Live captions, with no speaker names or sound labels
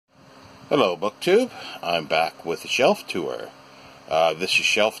Hello, BookTube. I'm back with a shelf tour. This is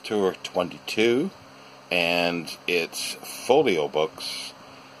shelf tour 22, and it's Folio Books,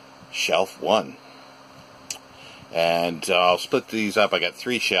 shelf 1. And I'll split these up. I got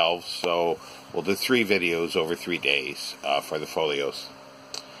 3 shelves, so we'll do 3 videos over 3 days for the folios.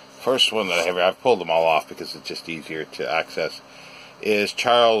 First one that I have, I've pulled them all off because it's just easier to access, is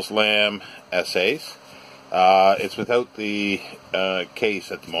Charles Lamb Essays. It's without the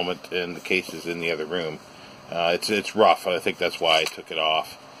case at the moment, and the case is in the other room. It's rough, and I think that's why I took it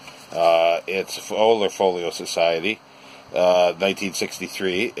off. It's Older Folio Society,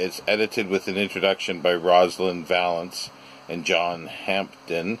 1963. It's edited with an introduction by Rosalind Valance and John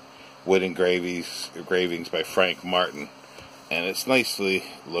Hampden, wood engravings by Frank Martin, and it's nicely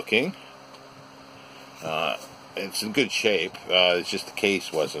looking. It's in good shape. It's just the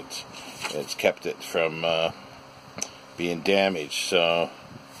case wasn't. It's kept it from being damaged. So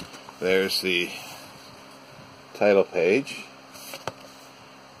there's the title page,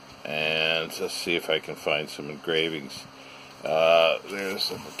 and let's see if I can find some engravings.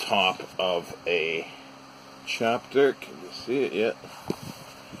 There's at the top of a chapter. Can you see it yet?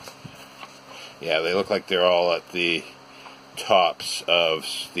 Yeah, they look like they're all at the tops of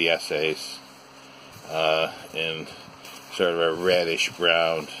the essays in sort of a reddish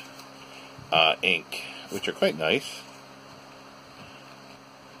brown ink, which are quite nice.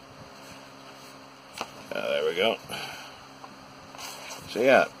 There we go. So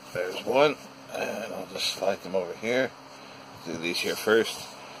yeah, there's one, and I'll just slide them over here. Do these here first,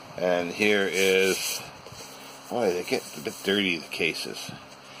 and here is, boy, they get a bit dirty, the cases.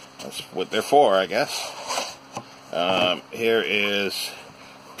 That's what they're for, I guess. Here is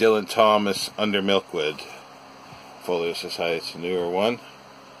Dylan Thomas Under Milkwood, Folio Society. It's a newer one.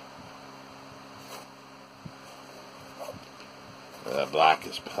 Black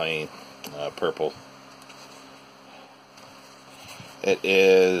is plain, purple. It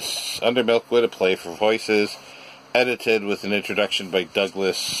is Under Milkwood, a play for voices, edited with an introduction by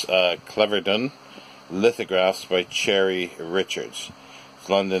Douglas Cleverdon, lithographs by Cherry Richards. It's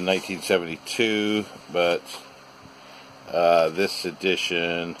London, 1972, but this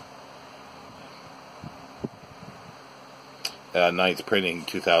edition, 9th printing,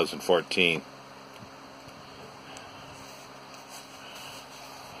 2014.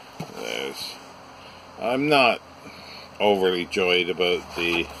 I'm not overly joyed about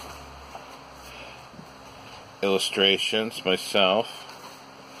the illustrations myself,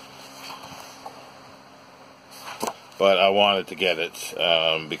 but I wanted to get it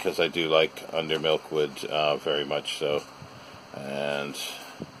because I do like Under Milkwood very much so, and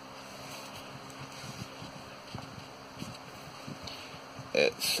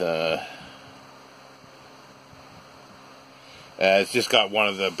it's just got one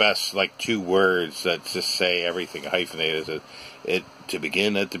of the best, like, 2 words that just say everything, hyphenated. It to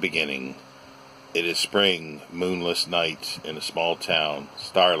begin at the beginning. It is spring, moonless night in a small town,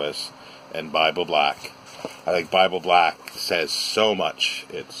 starless, and Bible black. I think Bible black says so much.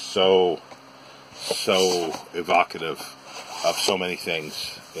 It's so evocative of so many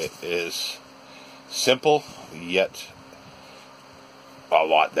things. It is simple, yet a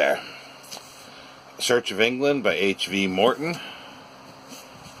lot there. Search of England by H.V. Morton.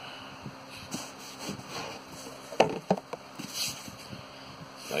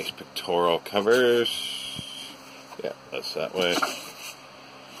 Nice pictorial covers. Yeah, that's that way.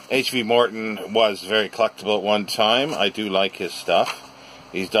 H.V. Morton was very collectible at one time. I do like his stuff.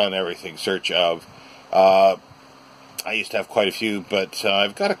 He's done everything. Search of. I used to have quite a few, but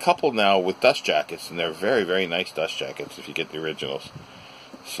I've got a couple now with dust jackets, and they're very, very nice dust jackets if you get the originals.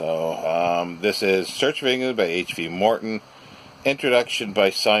 So, this is Search of England by H.V. Morton, introduction by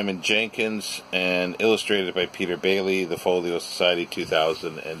Simon Jenkins, and illustrated by Peter Bailey, The Folio Society,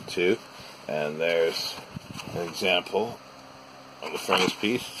 2002. And there's an example on the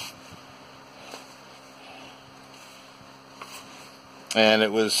frontispiece. And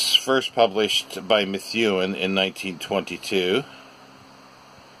it was first published by Methuen in 1922.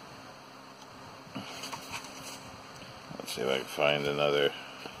 Let's see if I can find another,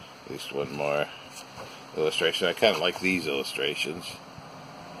 at least one more illustration. I kind of like these illustrations.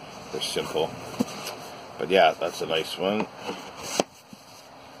 They're simple. But yeah, that's a nice one.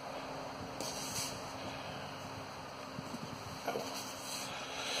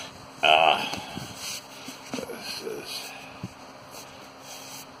 This is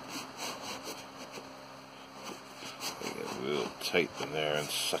a little tight in there and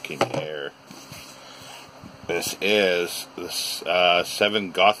sucking air. This is the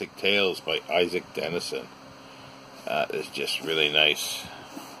 7 Gothic Tales by Isaac Denison. That is just really nice.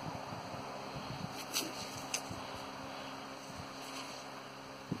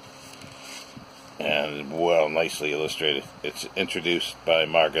 and well, nicely illustrated. It's introduced by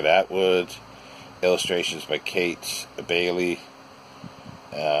Margaret Atwood, illustrations by Kate Bailey,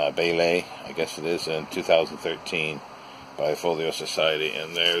 I guess it is, in 2013 by Folio Society.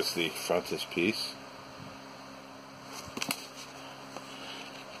 And there's the frontispiece.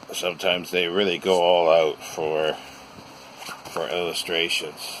 Sometimes they really go all out for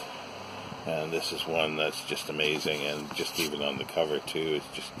illustrations, and this is one that's just amazing, and just even on the cover too, it's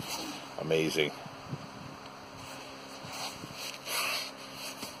just amazing.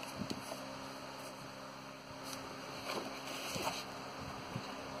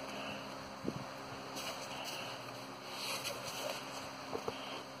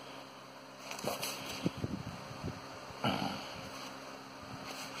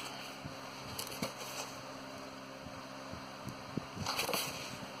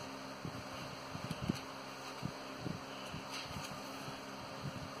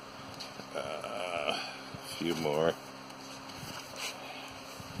 Few more.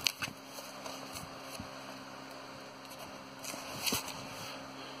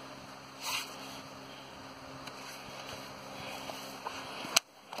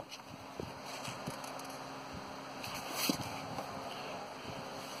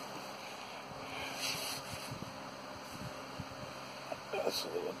 That's a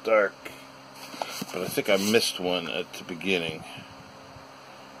little dark, but I think I missed one at the beginning.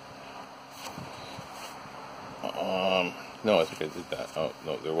 No, I think I did that. Oh,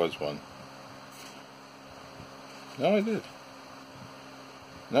 no, there was one. No, I did.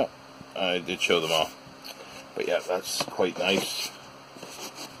 No, I did show them all. But yeah, that's quite nice.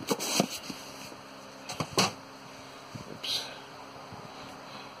 Oops.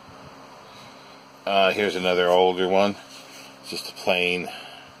 Here's another older one. It's just a plain,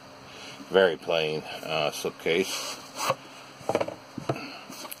 very plain slipcase.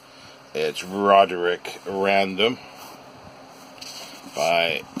 It's Roderick Random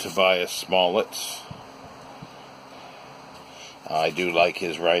by Tobias Smollett. I do like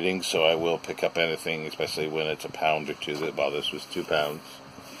his writing, so I will pick up anything, especially when it's £1 or £2. Well, this was £2.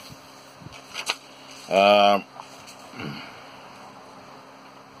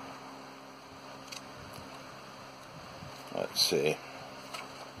 Let's see.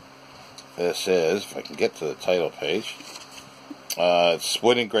 This is, if I can get to the title page, it's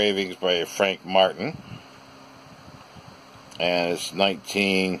wood engravings by Frank Martin. And it's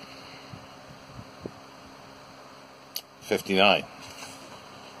 1959.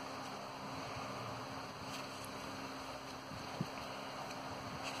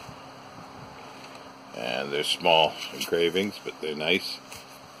 And they're small engravings, but they're nice.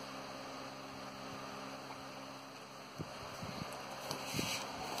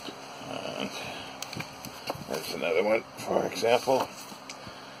 And there's another one, for example.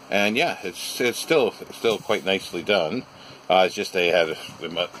 And yeah, it's still quite nicely done. It's just they had,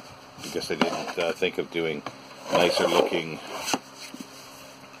 because they didn't think of doing nicer looking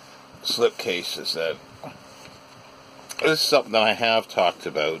slip cases. That this is something that I have talked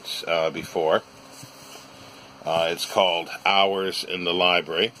about before. It's called Hours in the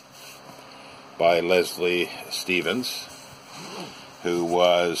Library by Leslie Stevens, who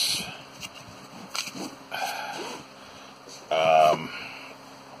was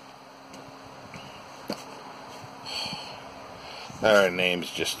her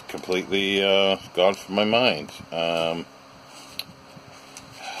name's just completely gone from my mind. Why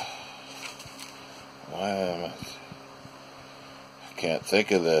am I can't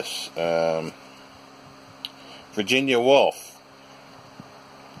think of this. Virginia Woolf.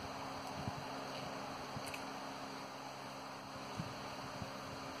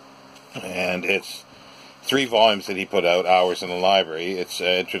 And it's 3 volumes that he put out, Hours in the Library. It's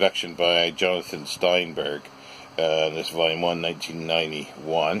an introduction by Jonathan Steinberg. This volume 1,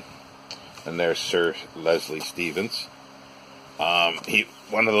 1991, and there's Sir Leslie Stevens. He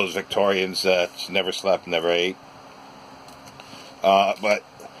one of those Victorians that's never slept, never ate. But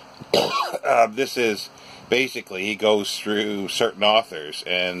this is basically, he goes through certain authors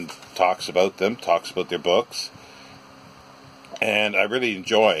and talks about them, talks about their books, and I really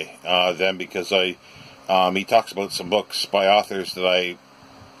enjoy them because he talks about some books by authors that I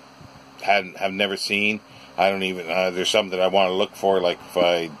have never seen. I don't even, there's some that I want to look for, like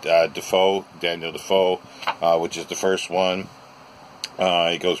by Daniel Defoe, which is the first one.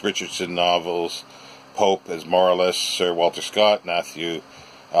 He goes Richardson novels, Pope as moralist, Sir Walter Scott, Matthew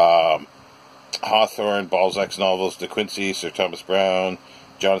Hawthorne, Balzac's novels, De Quincey, Sir Thomas Browne,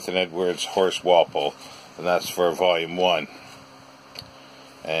 Jonathan Edwards, Horace Walpole, and that's for volume 1.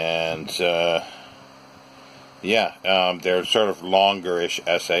 And they're sort of longer-ish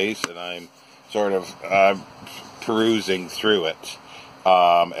essays, and I'm sort of perusing through it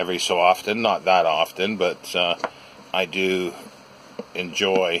every so often. Not that often, but I do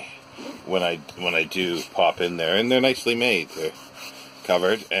enjoy when I do pop in there, and they're nicely made. They're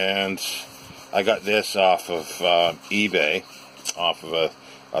covered, and I got this off of eBay, off of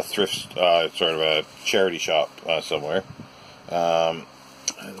a thrift, sort of a charity shop somewhere. And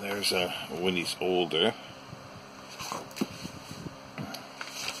there's when he's older.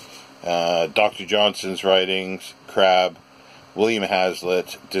 Dr. Johnson's writings, Crabbe, William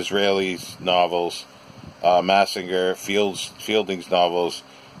Hazlitt, Disraeli's novels, Massinger, Fielding's novels,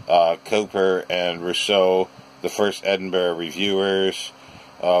 Cooper and Rousseau, the first Edinburgh Reviewers,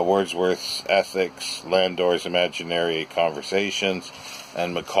 Wordsworth's Ethics, Landor's Imaginary Conversations,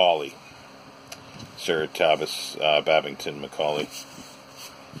 and Macaulay, Sir Tavis Babington Macaulay.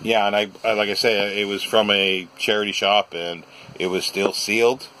 Yeah, and I like I say, it was from a charity shop, and it was still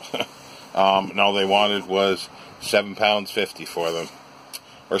sealed. And all they wanted was £7.50 for them,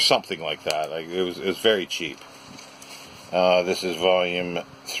 or something like that. Like it was very cheap. This is volume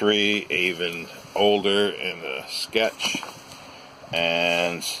 3, even older in the sketch,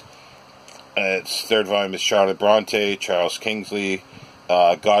 and its third volume is Charlotte Bronte, Charles Kingsley,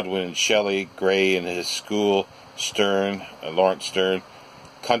 Godwin and Shelley, Gray and His School, Sterne, Lawrence Sterne,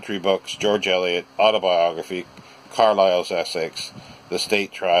 Country Books, George Eliot, Autobiography, Carlyle's Essex, The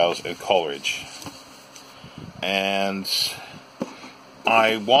State Trials, and Coleridge. And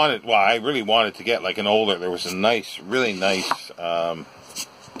I really wanted to get like an older, there was a nice, really nice,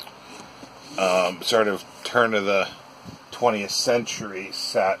 sort of turn of the 20th century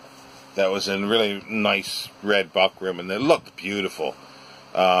set that was in really nice red buckram, and they looked beautiful.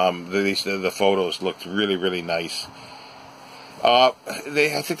 The photos looked really, really nice. I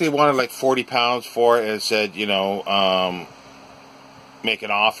think they wanted like £40 for it, and it said, make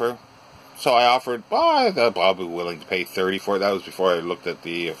an offer. So I offered, I'll be willing to pay $30 for it. That was before I looked at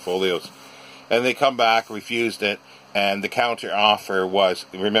the folios. And they come back, refused it, and the counter offer was,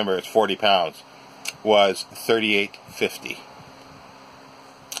 remember it's £40, was $38.50.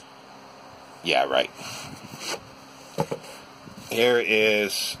 Yeah, right. Here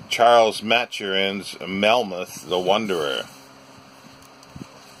is Charles Maturin's Melmoth the Wanderer,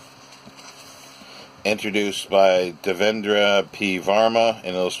 introduced by Devendra P. Varma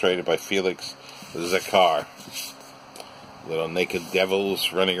and illustrated by Felix Zakar. Little naked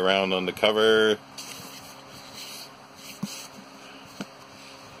devils running around on the cover.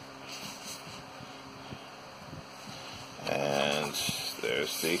 And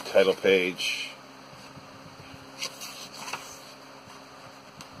there's the title page.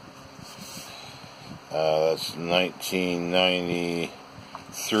 That's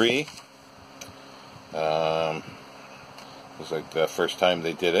 1993. Looks like the first time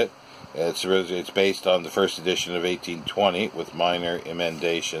they did it. It's based on the first edition of 1820 with minor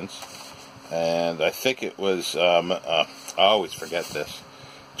emendations. And I think it was, I always forget this.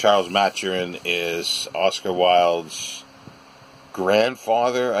 Charles Maturin is Oscar Wilde's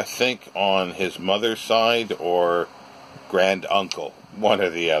grandfather, I think, on his mother's side, or grand uncle, one or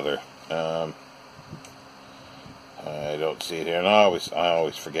the other. I don't see it here, and I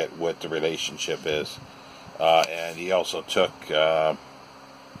always forget what the relationship is. And he also took the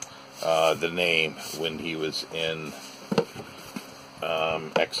name when he was in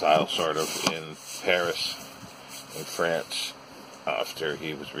exile, sort of, in Paris, in France, after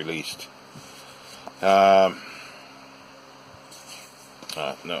he was released. No,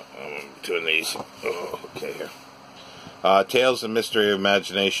 I'm doing these. Oh, okay, here. Tales and Mystery of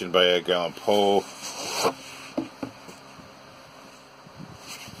Imagination by Edgar Allan Poe.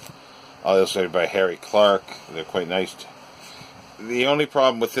 Illustrated by Harry Clark. They're quite nice. The only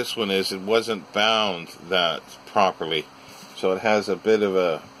problem with this one is it wasn't bound that properly, so it has a bit of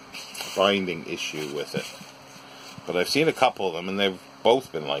a binding issue with it. But I've seen a couple of them, and they've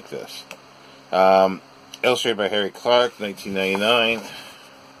both been like this. Illustrated by Harry Clark, 1999.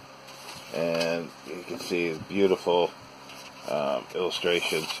 And you can see beautiful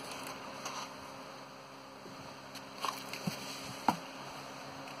illustrations.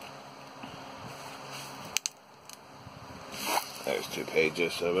 There's 2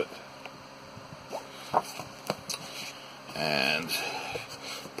 pages of it. And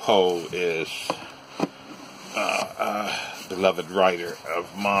Poe is a beloved writer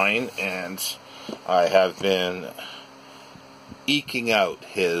of mine, and I have been eking out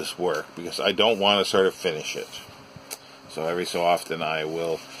his work because I don't want to sort of finish it. So every so often I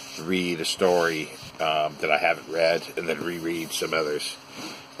will read a story that I haven't read and then reread some others.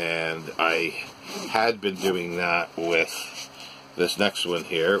 And I had been doing that with this next one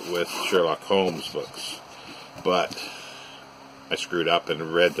here with Sherlock Holmes books. But I screwed up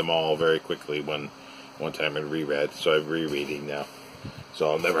and read them all very quickly one time and reread, so I'm rereading now.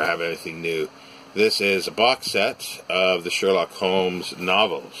 So I'll never have anything new. This is a box set of the Sherlock Holmes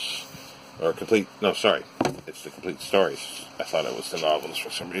novels. Or complete, no, sorry, it's the complete stories. I thought it was the novels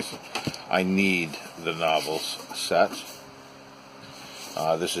for some reason. I need the novels set.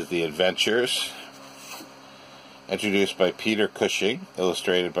 This is The Adventures, introduced by Peter Cushing,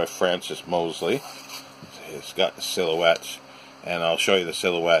 illustrated by Francis Mosley. It's got the silhouettes, and I'll show you the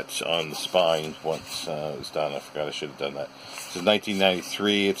silhouettes on the spine once it's done. I forgot I should have done that. This is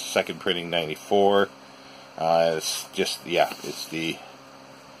 1993, it's second printing 94. It's just, yeah, it's the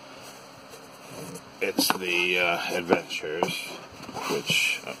Adventures,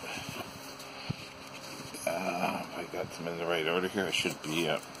 which if I got them in the right order here, I should be.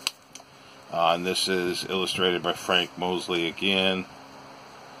 And this is illustrated by Frank Mosley again.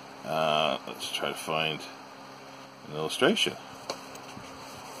 Let's try to find an illustration.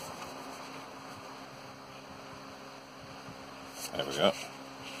 There we go.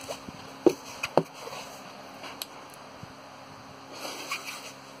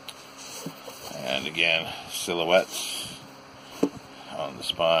 And again, silhouettes on the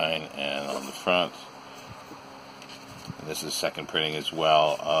spine and on the front. And this is second printing as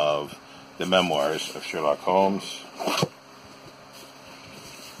well of the memoirs of Sherlock Holmes.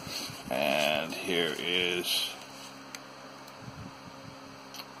 And here is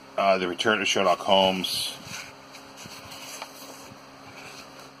The Return of Sherlock Holmes.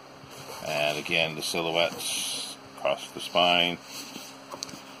 And again, the silhouettes across the spine.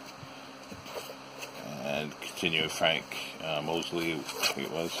 And continue with Frank Mosley, I think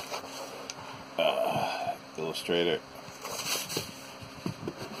it was, illustrator.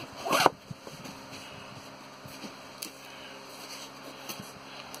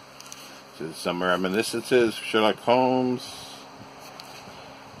 This is some reminiscences of Sherlock Holmes.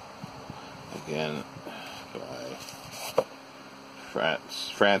 Again, by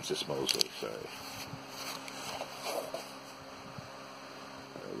Francis Mosley, sorry.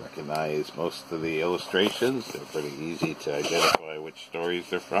 I recognize most of the illustrations. They're pretty easy to identify which stories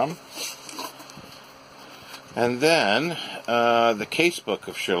they're from. And then, the casebook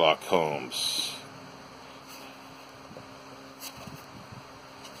of Sherlock Holmes.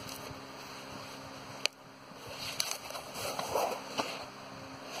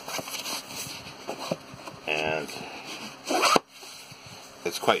 And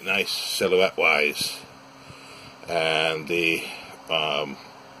it's quite nice silhouette-wise. And the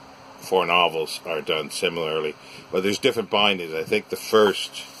 4 novels are done similarly. But there's different bindings. I think the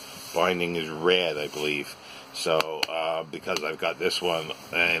first binding is red, I believe. So, because I've got this one,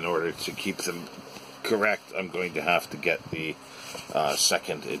 in order to keep them correct, I'm going to have to get the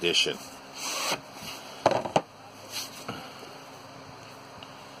second edition.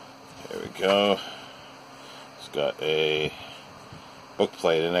 There we go. It's got a book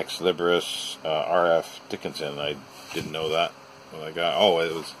plate, an Ex Libris R.F. Dickinson. I didn't know that when I got. Oh,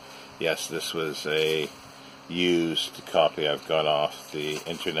 it was. Yes, this was a used copy I've got off the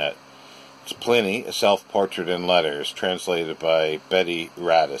internet. It's Pliny, A Self-Portrait in Letters, translated by Betty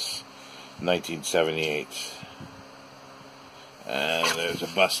Radis, 1978. And there's a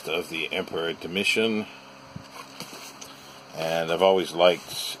bust of the Emperor Domitian. And I've always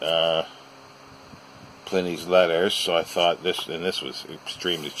liked Pliny's letters, so I thought this, and this was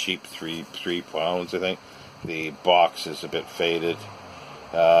extremely cheap, £3, I think. The box is a bit faded.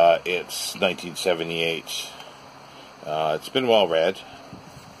 It's 1978. It's been well read,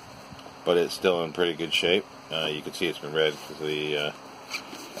 but it's still in pretty good shape. You can see it's been read because of the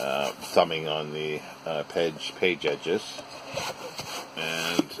thumbing on the page edges.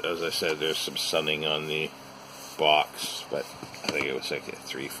 And as I said, there's some sunning on the box, but I think it was like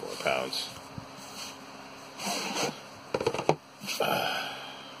 £3-4.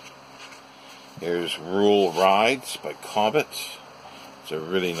 Here's Rule Rides by Cobbett. It's a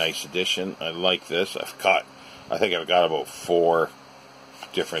really nice edition. I like this. I think I've got about 4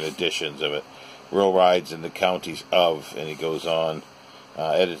 different editions of it. Rule Rides in the Counties of, and he goes on.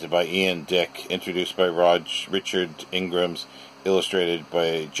 Edited by Ian Dick, introduced by Richard Ingrams, illustrated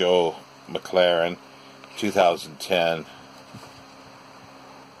by Joe McLaren, 2010.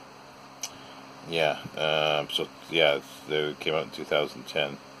 Yeah, they came out in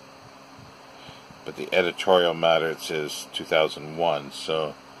 2010. But the editorial matter, it says 2001,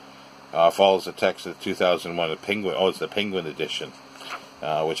 so follows the text of the 2001, the Penguin. Oh, it's the Penguin edition,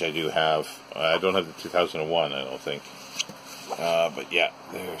 which I do have. I don't have the 2001, I don't think. But yeah,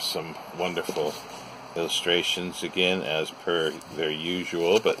 there's some wonderful illustrations again, as per their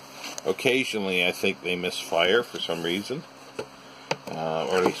usual, but occasionally I think they misfire for some reason,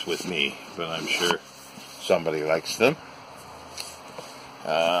 or at least with me, but I'm sure somebody likes them.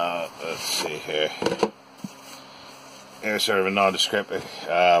 Let's see here. Here's sort of a nondescript,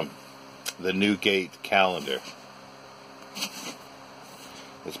 the Newgate calendar.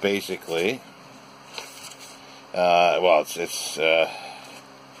 It's basically, it's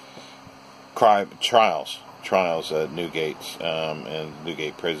crime trials at Newgate, and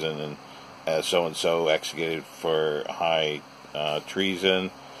Newgate prison, and so-and-so executed for high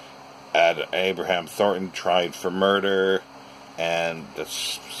treason. Abraham Thornton tried for murder, and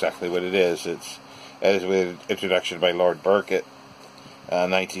that's exactly what it is. It's with introduction by Lord Burkitt,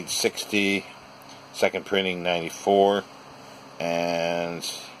 1960, second printing 94, and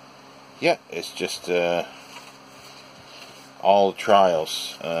yeah, it's just all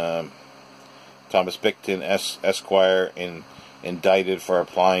trials. Thomas Bicton, Esquire, indicted for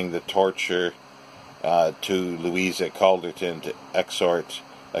applying the torture to Louisa Calderton to extort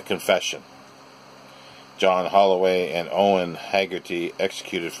a confession. John Holloway and Owen Haggerty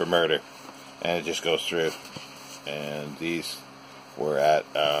executed for murder. And it just goes through. And these were at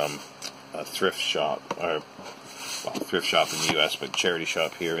a thrift shop, thrift shop in the US, but charity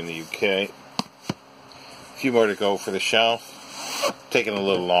shop here in the UK. A few more to go for the shelf. Taking a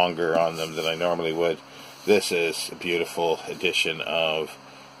little longer on them than I normally would. This is a beautiful edition of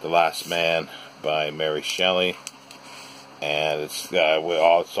The Last Man by Mary Shelley, and it's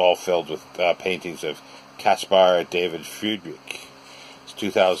all filled with paintings of Caspar David Friedrich. It's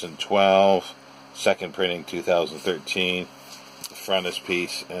 2012, second printing 2013. The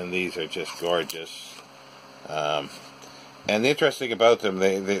frontispiece, and these are just gorgeous. And the interesting about them,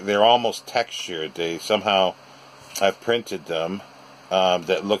 they're almost textured. They somehow have printed them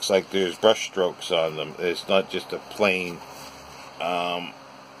that looks like there's brush strokes on them. It's not just a plain.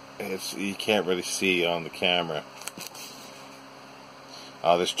 You can't really see on the camera.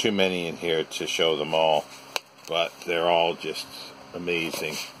 There's too many in here to show them all, but they're all just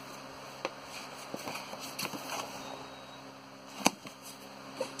amazing.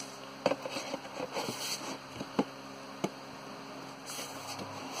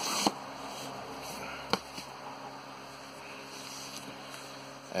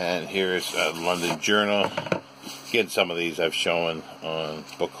 And here's a London Journal. Again, some of these I've shown on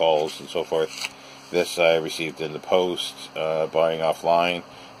book hauls and so forth. This I received in the post, buying offline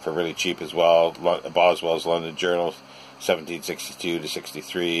for really cheap as well. Boswell's London Journal, 1762 to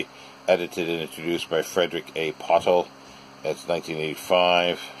 63, edited and introduced by Frederick A. Pottle. It's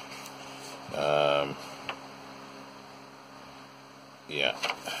 1985. Yeah.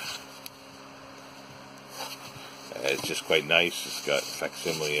 It's just quite nice. It's got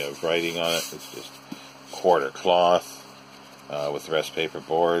facsimile of writing on it. It's just quarter cloth with rest paper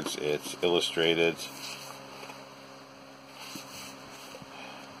boards. It's illustrated.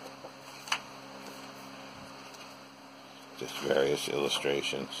 Just various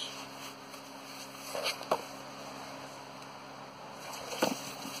illustrations.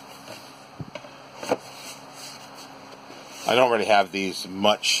 I don't really have these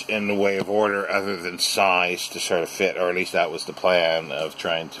much in the way of order other than size to sort of fit, or at least that was the plan of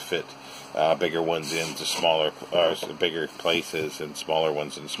trying to fit bigger ones into smaller, bigger places and smaller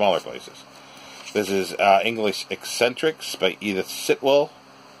ones in smaller places. This is English Eccentrics by Edith Sitwell.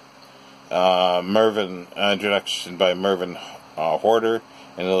 Introduction by Mervyn Horder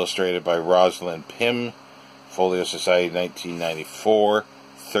and illustrated by Rosalind Pym. Folio Society 1994.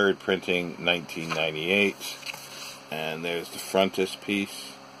 Third printing 1998. And there's the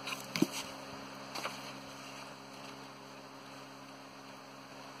frontispiece.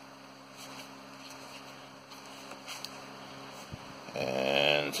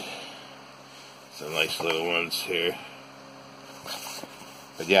 And some nice little ones here.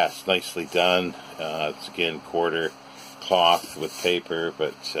 But yeah, it's nicely done. It's again quarter cloth with paper,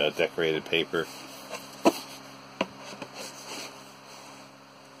 but decorated paper.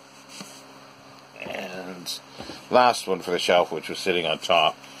 And last one for the shelf, which was sitting on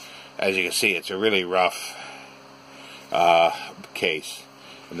top. As you can see, it's a really rough case,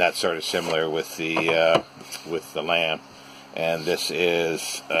 and that's sort of similar with the lamb. And this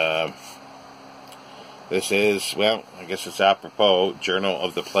is well, I guess it's apropos, Journal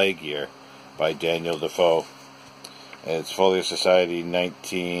of the Plague Year by Daniel Defoe. And it's Folio Society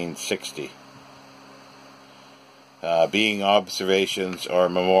 1960. Being observations or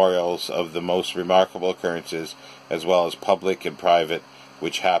memorials of the most remarkable occurrences, as well as public and private,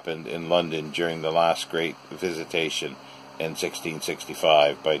 which happened in London during the last great visitation in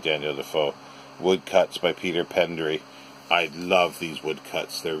 1665 by Daniel Defoe. Woodcuts by Peter Pendry. I love these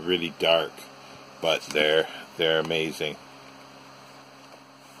woodcuts. They're really dark, but they're amazing.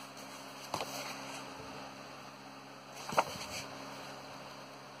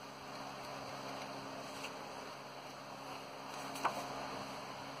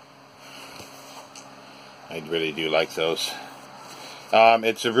 I really do like those. I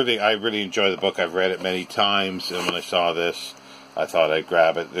really enjoy the book. I've read it many times, and when I saw this, I thought I'd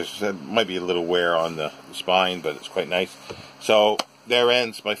grab it. There might be a little wear on the spine, but it's quite nice. So there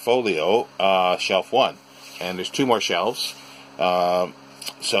ends my folio, shelf 1. And there's 2 more shelves.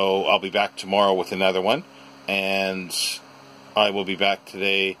 So I'll be back tomorrow with another one. And I will be back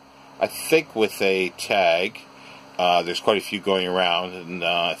today, I think, with a tag. There's quite a few going around, and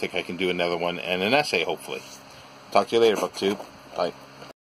I think I can do another one and an essay, hopefully. Talk to you later, BookTube.